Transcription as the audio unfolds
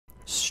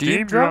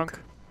Steamdrunk?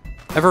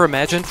 Ever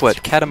imagined what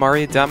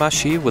Katamari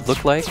Damacy would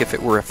look like if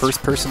it were a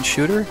first-person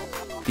shooter?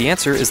 The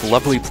answer is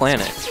Lovely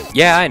Planet.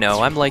 Yeah, I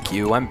know, I'm like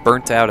you, I'm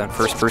burnt out on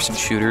first-person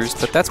shooters,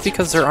 but that's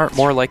because there aren't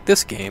more like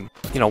this game.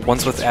 You know,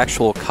 ones with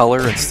actual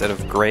color instead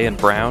of gray and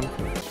brown.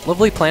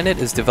 Lovely Planet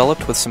is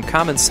developed with some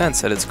common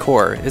sense at its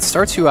core. It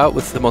starts you out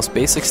with the most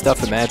basic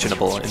stuff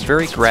imaginable and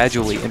very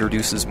gradually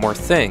introduces more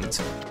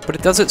things, but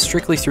it does it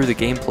strictly through the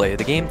gameplay.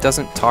 The game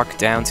doesn't talk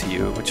down to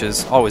you, which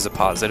is always a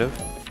positive.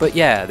 But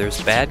yeah,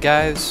 there's bad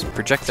guys,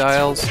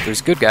 projectiles,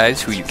 there's good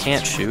guys who you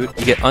can't shoot,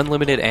 you get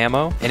unlimited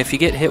ammo, and if you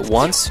get hit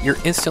once, you're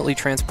instantly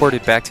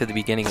transported back to the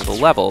beginning of the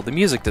level. The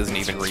music doesn't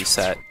even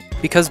reset.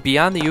 Because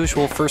beyond the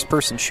usual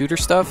first-person shooter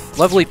stuff,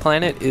 Lovely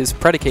Planet is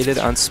predicated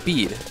on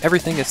speed.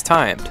 Everything is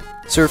timed.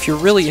 So if you're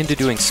really into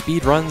doing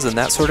speed runs and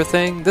that sort of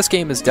thing, this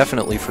game is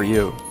definitely for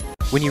you.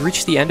 When you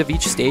reach the end of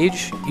each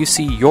stage, you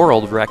see your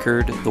old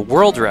record, the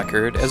world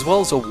record, as well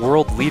as a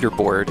world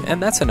leaderboard,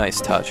 and that's a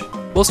nice touch.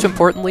 Most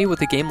importantly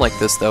with a game like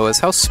this though is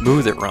how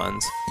smooth it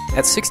runs.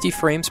 At 60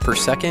 frames per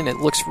second, it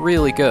looks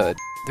really good.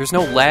 There's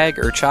no lag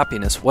or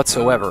choppiness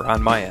whatsoever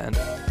on my end.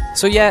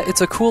 So yeah,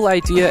 it's a cool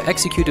idea,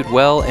 executed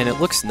well, and it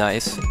looks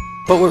nice.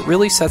 But what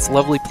really sets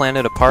Lovely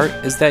Planet apart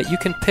is that you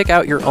can pick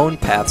out your own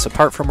paths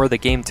apart from where the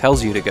game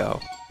tells you to go.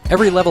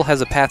 Every level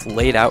has a path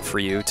laid out for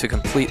you to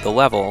complete the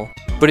level,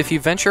 but if you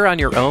venture on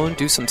your own,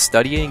 do some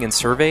studying and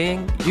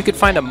surveying, you could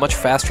find a much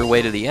faster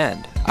way to the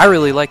end. I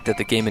really like that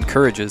the game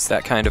encourages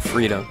that kind of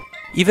freedom.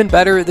 Even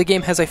better, the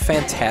game has a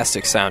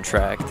fantastic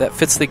soundtrack that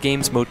fits the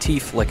game's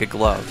motif like a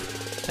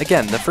glove.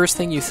 Again, the first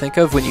thing you think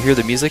of when you hear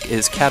the music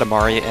is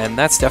Katamari, and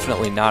that's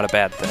definitely not a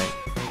bad thing.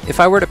 If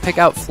I were to pick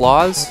out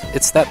flaws,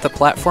 it's that the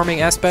platforming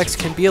aspects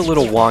can be a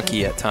little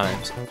wonky at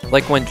times.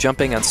 Like when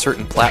jumping on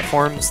certain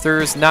platforms,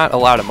 there's not a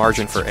lot of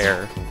margin for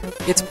error.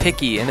 It's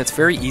picky and it's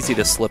very easy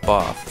to slip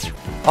off.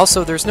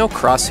 Also, there's no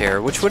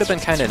crosshair, which would have been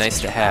kinda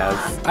nice to have.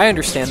 I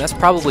understand that's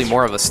probably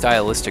more of a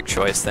stylistic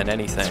choice than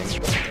anything.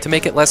 To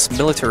make it less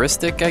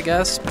militaristic, I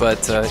guess,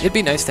 but it'd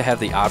be nice to have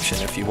the option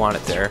if you want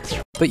it there.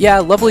 But yeah,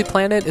 Lovely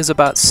Planet is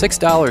about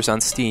 $6 on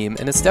Steam,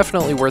 and it's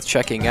definitely worth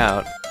checking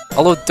out.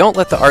 Although don't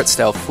let the art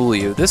style fool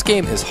you, this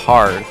game is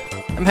hard.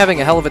 I'm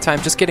having a hell of a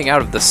time just getting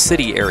out of the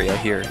city area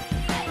here.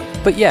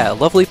 But yeah,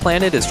 Lovely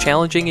Planet is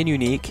challenging and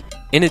unique,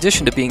 in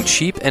addition to being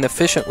cheap and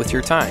efficient with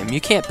your time.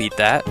 You can't beat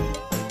that.